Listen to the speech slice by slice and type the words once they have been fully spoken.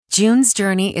June's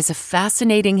Journey is a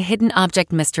fascinating hidden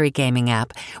object mystery gaming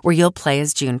app where you'll play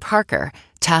as June Parker,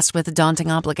 tasked with a daunting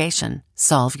obligation: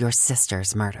 solve your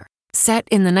sister's murder. Set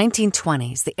in the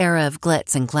 1920s, the era of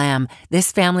glitz and glam,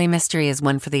 this family mystery is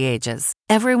one for the ages.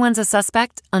 Everyone's a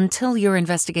suspect until your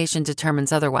investigation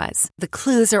determines otherwise. The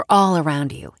clues are all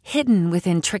around you, hidden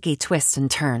within tricky twists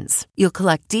and turns. You'll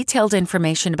collect detailed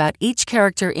information about each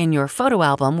character in your photo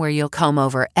album where you'll comb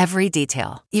over every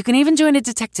detail. You can even join a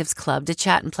detectives club to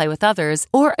chat and play with others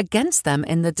or against them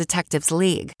in the Detectives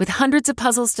League. With hundreds of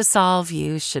puzzles to solve,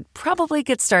 you should probably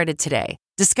get started today.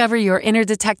 Discover your inner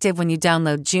detective when you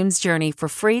download June's Journey for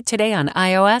free today on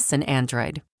iOS and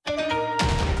Android.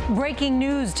 Breaking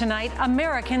news tonight,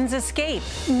 Americans escape.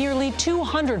 Nearly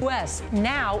 200 U.S.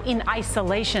 now in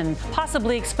isolation,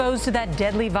 possibly exposed to that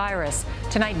deadly virus.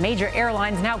 Tonight, major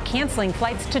airlines now canceling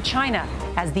flights to China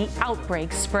as the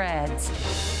outbreak spreads.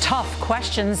 Tough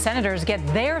questions. Senators get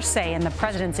their say in the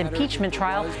president's impeachment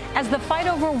trial as the fight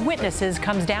over witnesses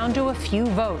comes down to a few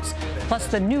votes. Plus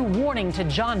the new warning to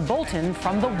John Bolton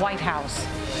from the White House.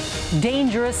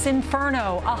 Dangerous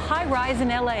inferno. A high-rise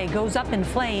in L.A. goes up in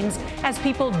flames as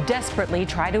people desperately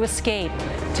try to escape.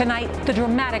 Tonight, the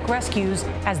dramatic rescues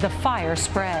as the fire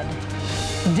spread.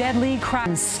 Deadly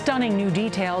crash. Stunning new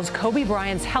details. Kobe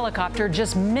Bryant's helicopter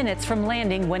just minutes from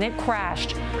landing when it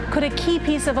crashed. Could a key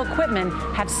piece of equipment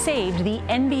have saved the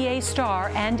NBA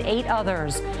star and 8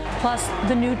 others? Plus,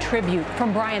 the new tribute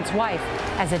from Bryant's wife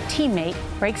as a teammate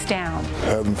breaks down. I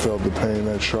haven't felt the pain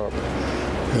that sharp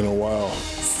in a while.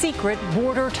 Secret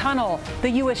border tunnel. The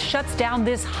U.S. shuts down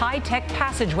this high-tech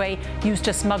passageway used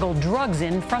to smuggle drugs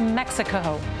in from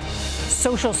Mexico.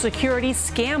 Social Security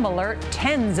scam alert.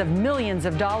 Tens of millions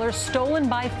of dollars stolen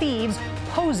by thieves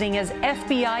posing as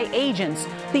FBI agents.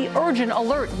 The urgent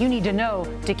alert you need to know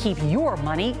to keep your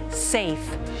money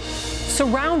safe.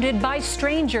 Surrounded by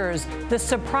strangers. The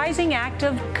surprising act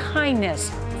of kindness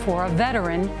for a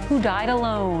veteran who died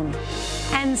alone.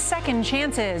 And second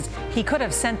chances. He could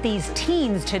have sent these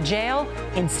teens to jail.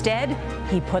 Instead,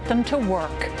 he put them to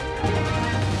work.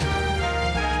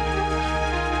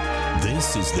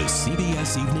 This is the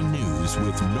CBS Evening News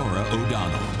with Norah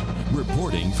O'Donnell,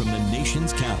 reporting from the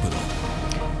nation's capital.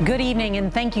 Good evening,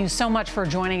 and thank you so much for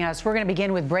joining us. We're going to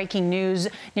begin with breaking news.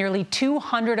 Nearly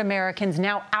 200 Americans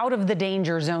now out of the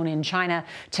danger zone in China.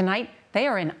 Tonight, they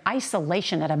are in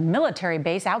isolation at a military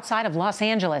base outside of Los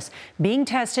Angeles, being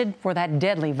tested for that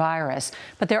deadly virus.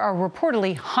 But there are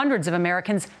reportedly hundreds of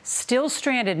Americans still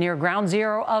stranded near ground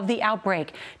zero of the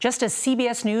outbreak. Just as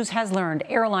CBS News has learned,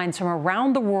 airlines from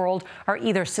around the world are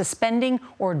either suspending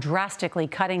or drastically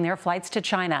cutting their flights to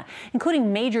China,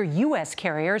 including major U.S.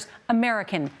 carriers,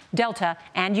 American, Delta,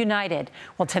 and United.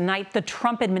 Well, tonight, the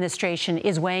Trump administration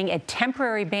is weighing a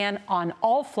temporary ban on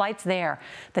all flights there.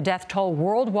 The death toll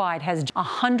worldwide has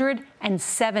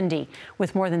 170,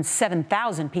 with more than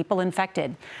 7,000 people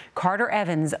infected. Carter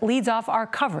Evans leads off our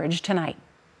coverage tonight.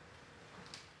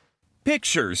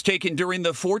 Pictures taken during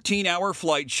the 14-hour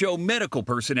flight show medical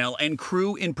personnel and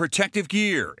crew in protective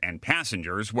gear and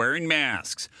passengers wearing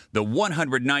masks. The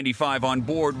 195 on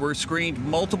board were screened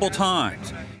multiple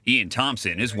times. Ian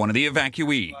Thompson is one of the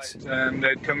evacuees.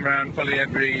 They'd come around probably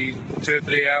every 2 or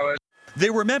 3 hours. They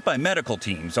were met by medical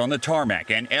teams on the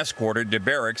tarmac and escorted to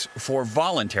barracks for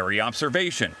voluntary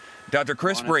observation. Dr.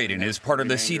 Chris Braden is part of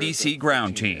the CDC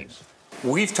ground team.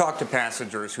 We've talked to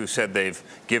passengers who said they've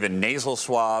given nasal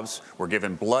swabs, were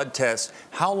given blood tests.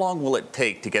 How long will it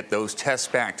take to get those tests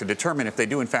back to determine if they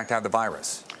do in fact have the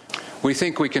virus? We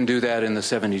think we can do that in the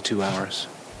 72 hours.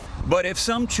 But if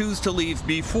some choose to leave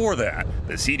before that,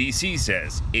 the CDC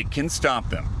says it can stop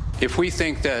them. If we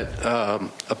think that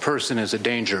a person is a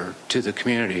danger to the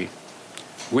community,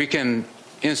 we can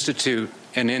institute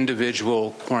an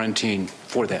individual quarantine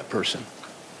for that person,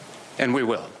 and we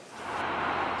will.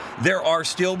 There are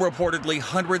still reportedly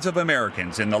hundreds of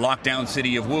Americans in the lockdown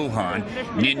city of Wuhan.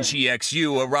 Ninji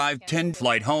XU arrived 10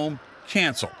 flight home,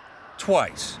 canceled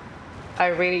twice. I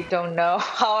really don't know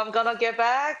how I'm going to get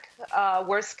back.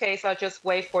 Worst case, I'll just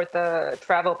wait for the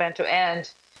travel ban to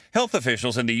end. Health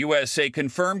officials in the U.S. say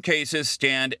confirmed cases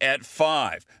stand at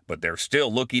 5, but they're still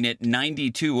looking at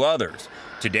 92 others.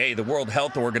 Today, the World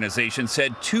Health Organization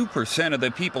said 2% of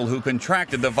the people who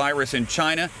contracted the virus in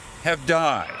China have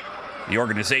died. The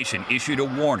organization issued a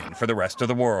warning for the rest of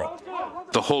the world.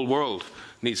 The whole world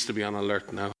needs to be on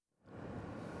alert now.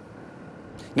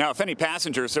 Now, if any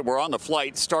passengers that were on the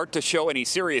flight start to show any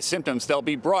serious symptoms, they'll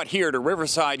be brought here to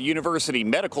Riverside University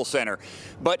Medical Center.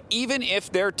 But even if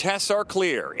their tests are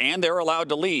clear and they're allowed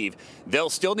to leave, they'll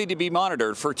still need to be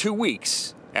monitored for 2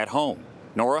 weeks at home.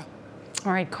 Norah?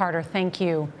 All right, Carter, thank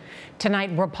you.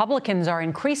 Tonight, Republicans are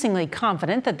increasingly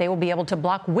confident that they will be able to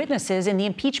block witnesses in the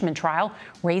impeachment trial,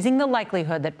 raising the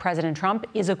likelihood that President Trump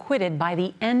is acquitted by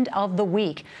the end of the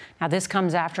week. Now, this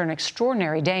comes after an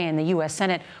extraordinary day in the U.S.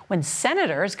 Senate when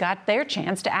senators got their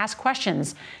chance to ask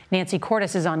questions. Nancy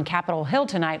Cordes is on Capitol Hill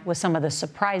tonight with some of the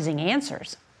surprising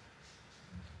answers.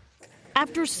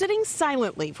 After sitting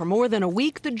silently for more than a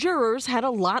week, the jurors had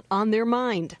a lot on their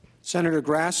mind. Senator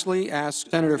Grassley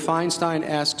asked, Senator Feinstein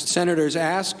asked, senators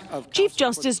ask. Chief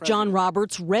Justice John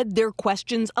Roberts read their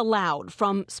questions aloud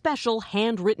from special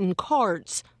handwritten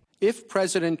cards. If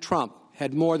President Trump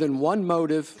had more than one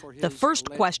motive for his... The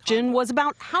first question was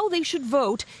about how they should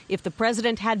vote if the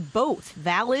president had both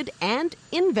valid and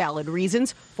invalid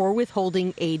reasons for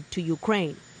withholding aid to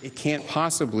Ukraine. It can't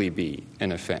possibly be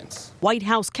an offense. White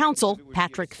House counsel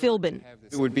Patrick Philbin.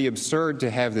 It would be absurd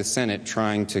to have the Senate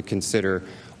trying to consider,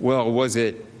 well, was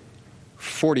it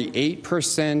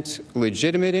 48%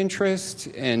 legitimate interest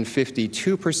and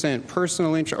 52%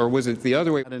 personal interest, or was it the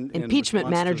other way? Impeachment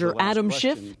manager Adam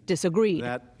Schiff disagreed.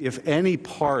 That if any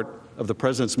part of the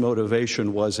president's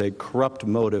motivation was a corrupt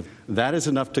motive, that is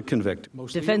enough to convict.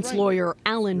 Defense lawyer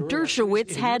Alan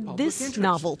Dershowitz had this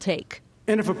novel take.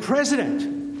 And if a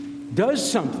president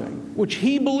does something which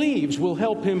he believes will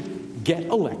help him get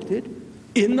elected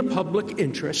in the public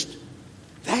interest,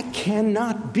 that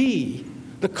cannot be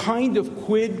the kind of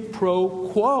quid pro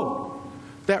quo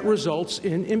that results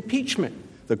in impeachment.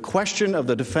 The question of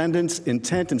the defendant's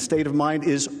intent and state of mind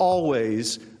is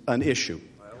always an issue.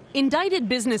 Indicted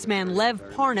businessman Lev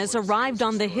Parnas arrived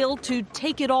on the Hill to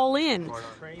take it all in.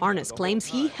 Parnas claims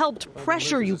he helped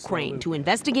pressure Ukraine to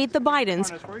investigate the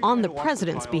Bidens on the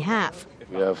president's behalf.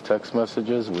 We have text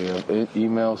messages, we have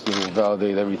emails that will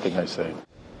validate everything I say.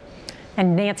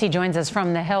 And Nancy joins us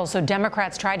from the Hill. So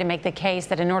Democrats tried to make the case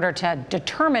that in order to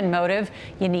determine motive,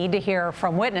 you need to hear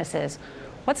from witnesses.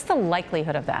 What's the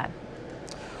likelihood of that?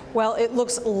 Well, it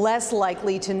looks less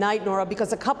likely tonight, Norah,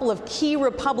 because a couple of key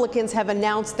Republicans have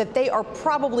announced that they are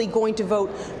probably going to vote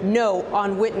no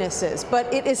on witnesses.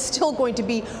 But it is still going to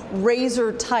be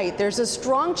razor tight. There's a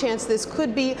strong chance this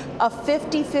could be a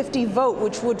 50-50 vote,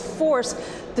 which would force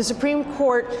the Supreme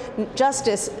Court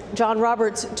Justice John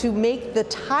Roberts to make the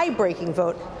tie-breaking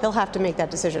vote. He'll have to make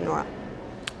that decision, Norah.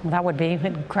 Well, that would be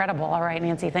incredible. All right,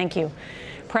 Nancy, thank you.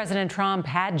 President Trump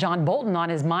had John Bolton on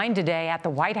his mind today at the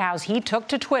White House. He took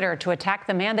to Twitter to attack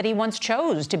the man that he once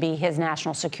chose to be his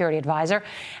national security advisor.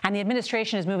 And the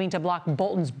administration is moving to block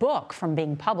Bolton's book from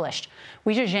being published.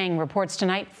 Weijia Zhang reports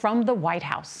tonight from the White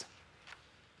House.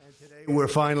 And today we're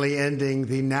finally ending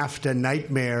the NAFTA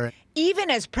nightmare.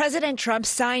 Even as President Trump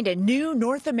signed a new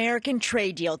North American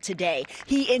trade deal today,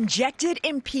 he injected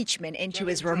impeachment into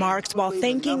his remarks while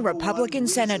thanking Republican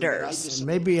senators.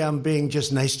 Maybe I'm being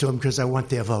just nice to them because I want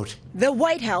their vote. The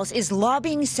White House is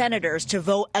lobbying senators to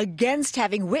vote against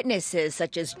having witnesses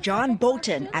such as John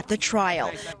Bolton at the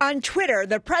trial. On Twitter,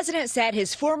 the president said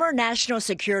his former national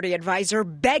security advisor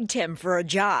begged him for a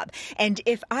job. And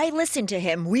if I listened to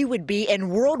him, we would be in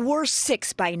World War VI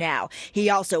by now. He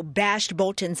also bashed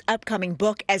Bolton's upcoming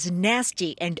book as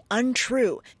nasty and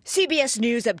untrue. CBS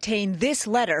News obtained this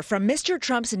letter from Mr.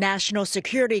 Trump's National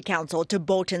Security Counsel to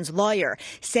Bolton's lawyer,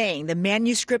 saying the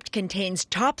manuscript contains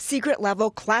top-secret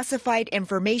level classified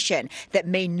information that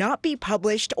may not be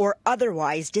published or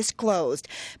otherwise disclosed.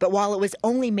 But while it was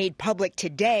only made public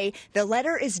today, the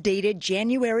letter is dated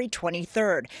January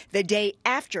 23rd, the day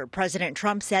after President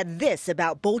Trump said this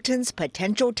about Bolton's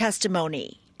potential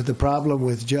testimony. The problem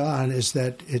with John is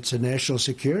that it's a national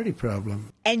security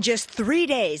problem. And just 3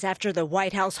 days after the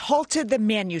White House halted the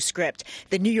manuscript,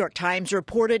 the New York Times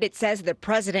reported it says the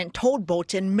president told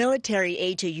Bolton military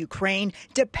aid to Ukraine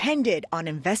depended on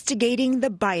investigating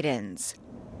the Bidens.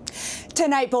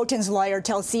 Tonight, Bolton's lawyer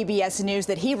tells CBS News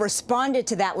that he responded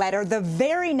to that letter the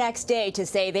very next day to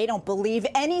say they don't believe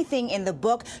anything in the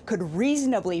book could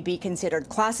reasonably be considered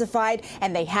classified,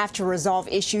 and they have to resolve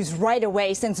issues right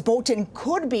away since Bolton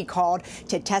could be called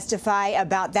to testify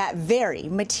about that very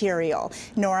material.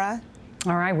 Norah?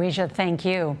 All right, Weijia, thank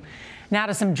you. Now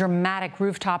to some dramatic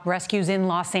rooftop rescues in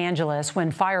Los Angeles.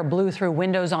 When fire blew through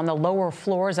windows on the lower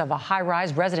floors of a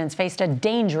high-rise, residents faced a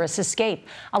dangerous escape.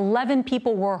 11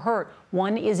 people were hurt.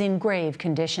 One is in grave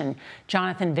condition.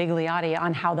 Jonathan Vigliotti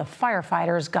on how the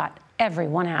firefighters got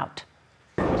everyone out.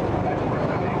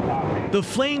 The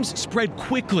flames spread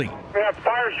quickly. We have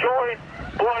fire showing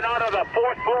pouring out of the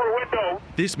fourth-floor window.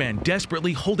 This man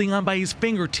desperately holding on by his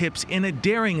fingertips in a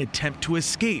daring attempt to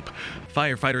escape.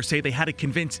 Firefighters say they had to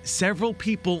convince several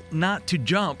people not to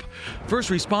jump. First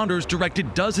responders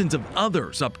directed dozens of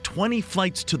others up 20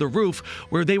 flights to the roof,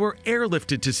 where they were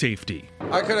airlifted to safety.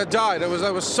 I could have died. There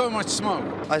was so much smoke.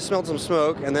 I smelled some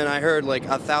smoke, and then I heard like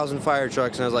 1,000 fire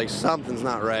trucks, and I was like, something's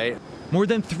not right. More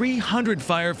than 300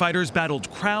 firefighters battled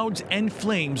crowds and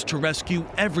flames to rescue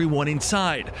everyone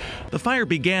inside. The fire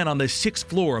began on the 6th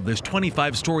floor of this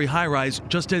 25-story high-rise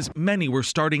just as many were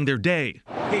starting their day.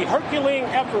 The Herculean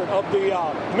effort of the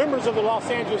members of the Los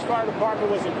Angeles Fire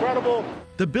Department was incredible.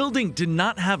 The building did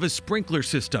not have a sprinkler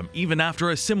system, even after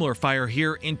a similar fire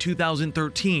here in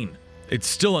 2013. It's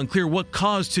still unclear what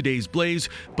caused today's blaze,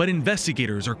 but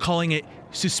investigators are calling it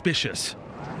suspicious.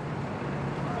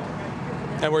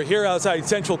 And we're here outside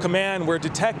Central Command, where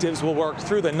detectives will work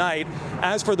through the night.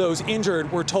 As for those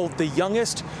injured, we're told the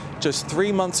youngest, just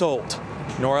 3 months old.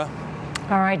 Norah?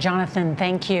 All right, Jonathan,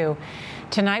 thank you.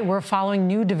 Tonight, we're following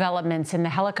new developments in the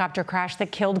helicopter crash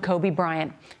that killed Kobe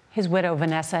Bryant. His widow,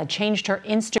 Vanessa, changed her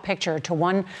Insta picture to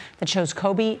one that shows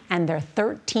Kobe and their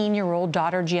 13-year-old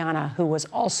daughter, Gianna, who was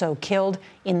also killed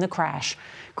in the crash.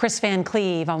 Chris Van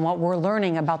Cleve on what we're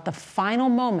learning about the final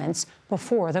moments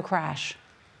before the crash.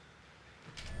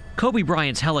 Kobe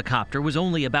Bryant's helicopter was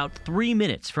only about 3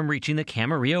 minutes from reaching the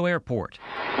Camarillo airport.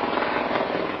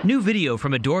 New video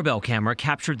from a doorbell camera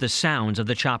captured the sounds of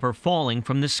the chopper falling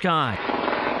from the sky.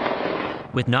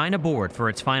 With 9 aboard for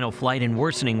its final flight in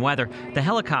worsening weather, the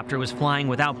helicopter was flying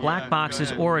without black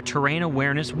boxes or a terrain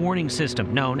awareness warning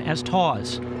system known as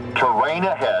TAWS. Terrain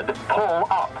ahead, pull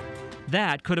up.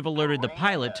 That could have alerted the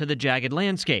pilot to the jagged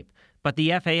landscape, but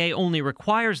the FAA only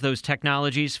requires those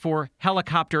technologies for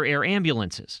helicopter air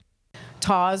ambulances.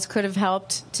 TAWS could have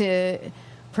helped to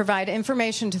provide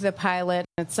information to the pilot.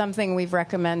 It's something we've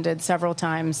recommended several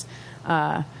times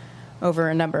over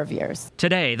a number of years.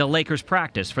 Today, the Lakers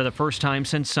practiced for the first time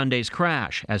since Sunday's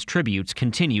crash as tributes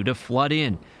continue to flood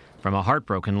in. From a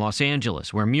heartbroken Los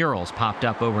Angeles, where murals popped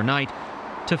up overnight,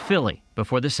 to Philly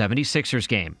before the 76ers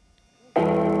game,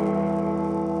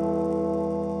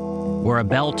 where a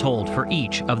bell tolled for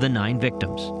each of the 9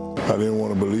 victims. I didn't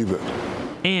want to believe it.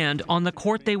 And on the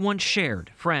court they once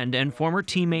shared, friend and former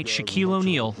teammate Shaquille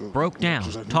O'Neal broke down,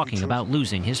 talking about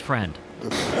losing his friend.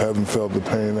 Haven't felt the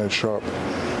pain that sharp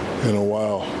in a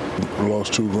while.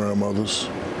 Lost 2 grandmothers,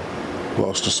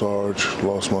 lost a Sarge,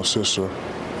 lost my sister,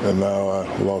 and now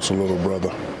I lost a little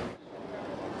brother.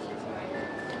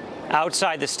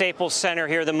 Outside the Staples Center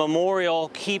here, the memorial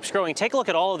keeps growing. Take a look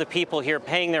at all of the people here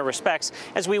paying their respects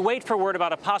as we wait for word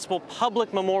about a possible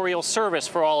public memorial service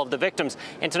for all of the victims.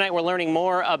 And tonight we're learning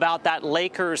more about that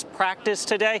Lakers practice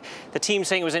today. The team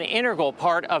saying it was an integral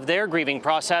part of their grieving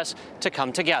process to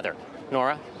come together.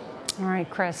 Norah? All right,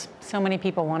 Chris, so many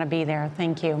people want to be there.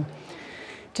 Thank you.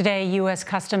 Today, U.S.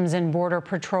 Customs and Border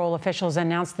Patrol officials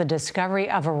announced the discovery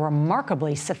of a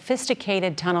remarkably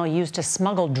sophisticated tunnel used to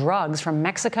smuggle drugs from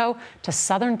Mexico to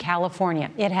Southern California.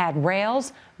 It had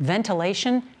rails,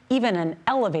 ventilation, even an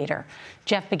elevator.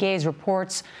 Jeff Begay's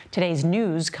reports today's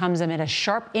news comes amid a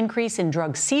sharp increase in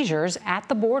drug seizures at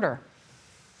the border.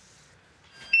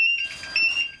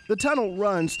 The tunnel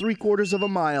runs 3/4 of a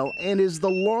mile and is the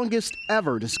longest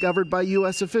ever discovered by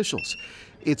U.S. officials.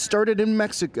 It started in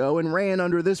Mexico and ran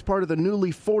under this part of the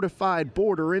newly fortified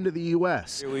border into the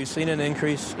U.S. We've seen an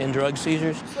increase in drug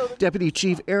seizures. Deputy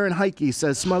Chief Aaron Heike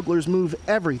says smugglers move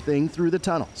everything through the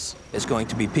tunnels. It's going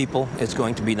to be people, it's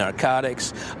going to be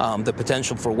narcotics, the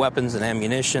potential for weapons and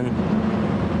ammunition.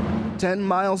 10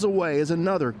 miles away is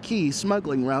another key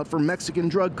smuggling route for Mexican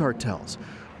drug cartels.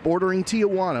 Bordering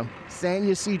Tijuana, San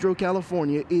Ysidro,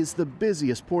 California is the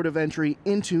busiest port of entry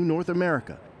into North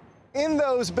America. In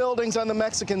those buildings on the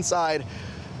Mexican side,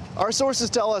 our sources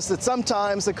tell us that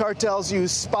sometimes the cartels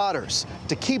use spotters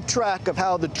to keep track of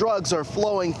how the drugs are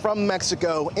flowing from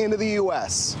Mexico into the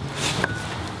U.S.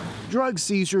 Drug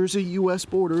seizures at U.S.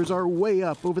 borders are way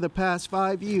up over the past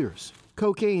 5 years.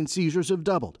 Cocaine seizures have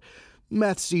doubled.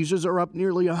 Meth seizures are up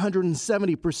nearly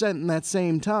 170% in that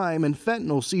same time, and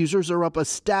fentanyl seizures are up a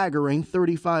staggering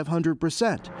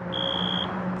 3,500%.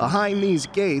 Behind these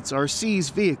gates are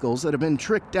seized vehicles that have been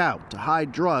tricked out to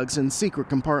hide drugs in secret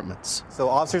compartments. So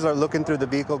officers are looking through the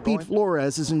vehicle. Pete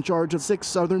Flores is in charge of 6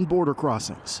 southern border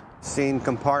crossings. Seeing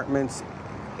compartments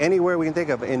anywhere we can think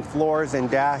of, in floors, in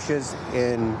dashes,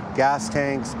 in gas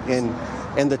tanks, in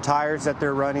the tires that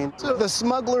they're running. So the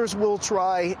smugglers will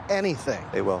try anything.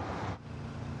 They will.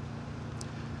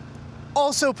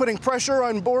 Also putting pressure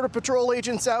on Border Patrol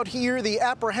agents out here, the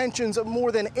apprehensions of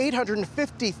more than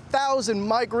 850,000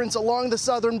 migrants along the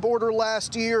southern border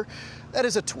last year. That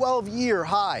is a 12-year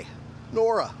high.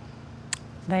 Norah.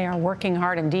 They are working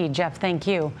hard indeed. Jeff, thank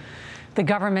you. The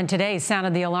government today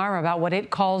sounded the alarm about what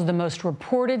it calls the most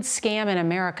reported scam in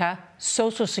America,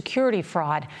 Social Security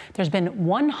fraud. There's been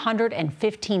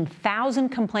 115,000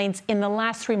 complaints in the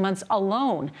last 3 months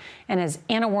alone. And as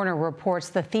Anna Warner reports,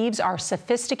 the thieves are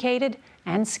sophisticated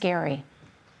and scary.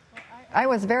 I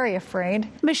was very afraid.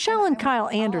 Michelle and Kyle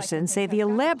Anderson say the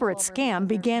elaborate scam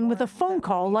began with a phone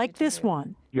call like this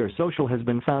one. Your social has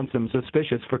been found some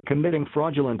suspicious for committing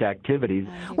fraudulent activities.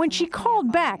 When she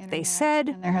called back, they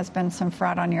said, there has been some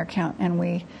fraud on your account, and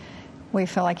we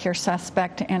feel like you're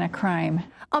suspect in a crime.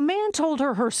 A man told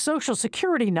her Social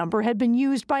Security number had been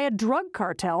used by a drug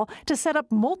cartel to set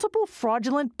up multiple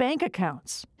fraudulent bank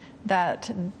accounts.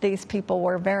 That these people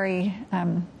were very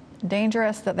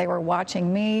dangerous, that they were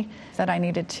watching me, that I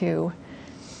needed to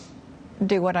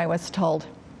do what I was told.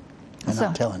 And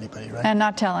not tell anybody, right? And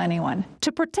not tell anyone.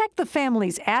 To protect the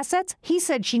family's assets, he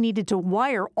said she needed to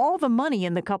wire all the money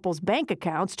in the couple's bank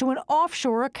accounts to an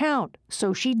offshore account.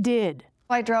 So she did.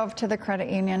 I drove to the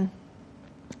credit union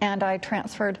and I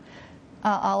transferred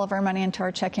all of our money into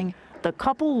our checking. The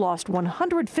couple lost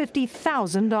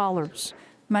 $150,000.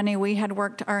 Money we had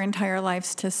worked our entire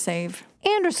lives to save.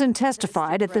 Anderson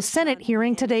testified at the Senate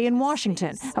hearing today in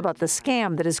Washington about the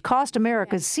scam that has cost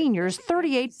America's seniors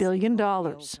 $38 billion.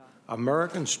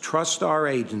 Americans trust our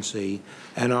agency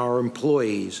and our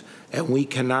employees, and we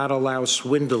cannot allow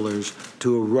swindlers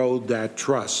to erode that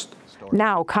trust.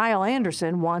 Now Kyle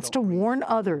Anderson wants to warn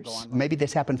others. Maybe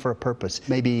this happened for a purpose.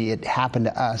 Maybe it happened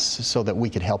to us so that we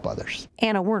could help others.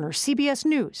 Anna Werner, CBS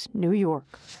News, New York.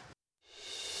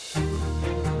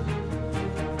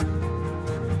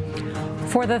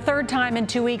 For the third time in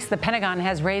 2 weeks, the Pentagon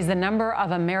has raised the number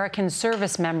of American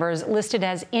service members listed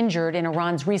as injured in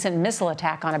Iran's recent missile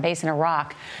attack on a base in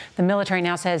Iraq. The military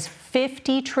now says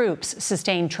 50 troops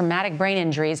sustained traumatic brain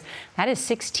injuries. That is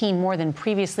 16 more than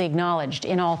previously acknowledged.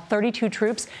 In all, 32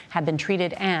 troops have been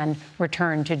treated and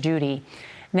returned to duty.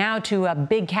 Now to a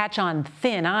big catch on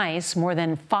thin ice. More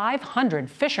than 500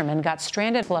 fishermen got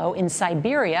stranded flow in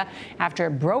Siberia after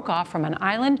it broke off from an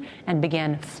island and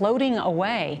began floating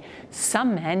away.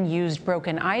 Some men used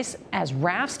broken ice as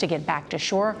rafts to get back to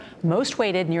shore. Most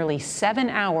waited nearly 7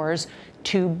 hours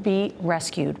to be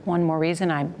rescued. One more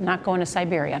reason I'm not going to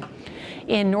Siberia.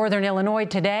 In northern Illinois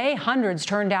today, hundreds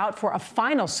turned out for a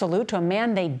final salute to a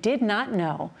man they did not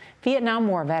know. Vietnam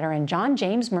War veteran John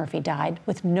James Murphy died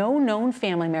with no known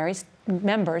family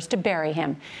members to bury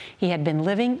him. He had been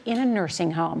living in a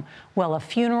nursing home. Well, a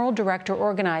funeral director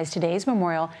organized today's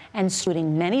memorial, and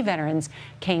saluting many veterans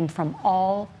came from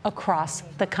all across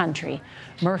the country.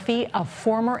 Murphy, a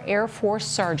former Air Force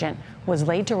sergeant, was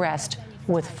laid to rest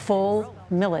with full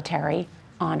military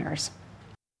honors.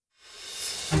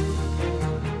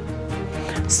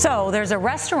 So there's a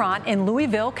restaurant in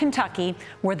Louisville, Kentucky,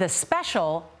 where the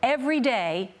special every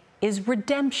day is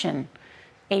redemption.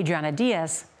 Adriana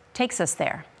Diaz takes us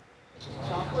there.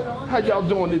 How y'all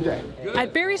doing today?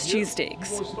 At Barry's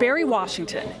Cheesesteaks, Barry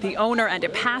Washington, the owner and a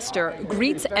pastor,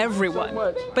 greets everyone.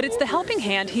 But it's the helping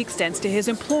hand he extends to his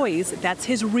employees that's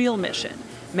his real mission.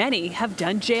 Many have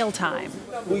done jail time.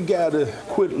 We got to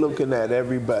quit looking at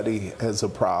everybody as a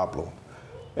problem,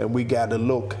 and we got to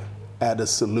look at a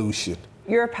solution.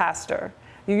 You're a pastor.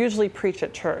 You usually preach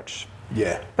at church.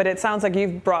 Yeah. But it sounds like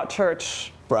you've brought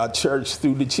church. Brought church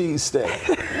through the cheesesteak.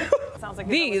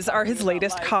 These are his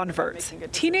latest converts,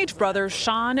 teenage brothers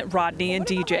Sean, Rodney, and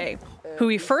DJ, who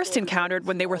he first encountered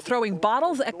when they were throwing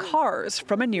bottles at cars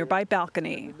from a nearby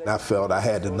balcony. I felt I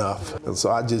had enough, and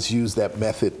so I just used that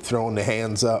method, throwing the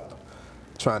hands up,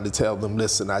 trying to tell them,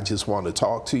 listen, I just want to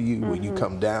talk to you when you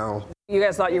come down. You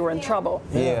guys thought you were in trouble.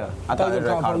 Yeah, I thought they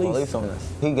called the police on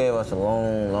us. He gave us a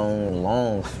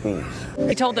long speech.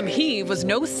 He told them he was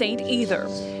no saint either.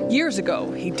 Years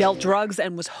ago, he dealt drugs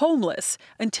and was homeless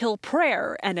until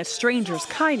prayer and a stranger's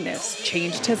kindness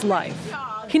changed his life.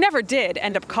 He never did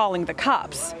end up calling the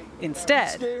cops.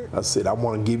 Instead, I said, I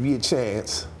want to give you a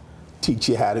chance, teach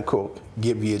you how to cook,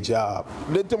 give you a job.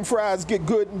 Let them fries get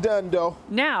good and done, though.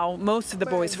 Now, most of the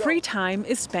boys' free time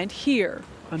is spent here,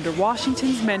 under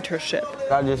Washington's mentorship.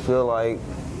 I just feel like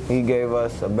he gave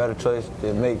us a better choice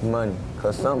to make money,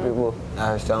 because some people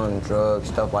are selling drugs,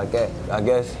 stuff like that. I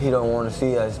guess he don't want to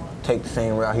see us take the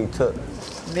same route he took.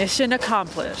 Mission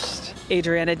accomplished.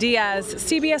 Adriana Diaz,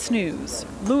 CBS News,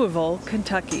 Louisville,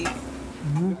 Kentucky.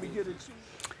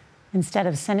 Instead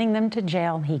of sending them to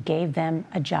jail, he gave them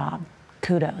a job.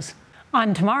 Kudos.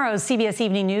 On tomorrow's CBS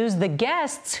Evening News, the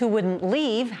guests who wouldn't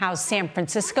leave, how San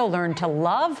Francisco learned to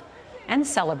love and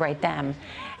celebrate them.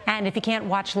 And if you can't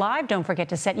watch live, don't forget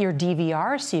to set your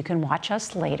DVR so you can watch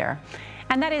us later.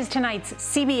 And that is tonight's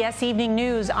CBS Evening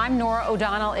News. I'm Norah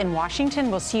O'Donnell in Washington.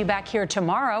 We'll see you back here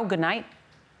tomorrow. Good night.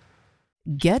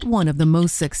 Get one of the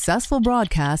most successful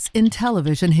broadcasts in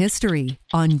television history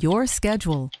on your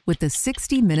schedule with the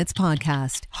 60 Minutes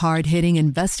podcast. Hard-hitting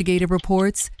investigative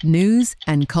reports, news,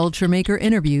 and culture maker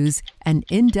interviews, and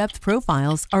in-depth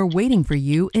profiles are waiting for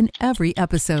you in every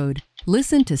episode.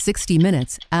 Listen to 60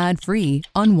 Minutes ad-free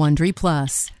on Wondery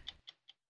Plus.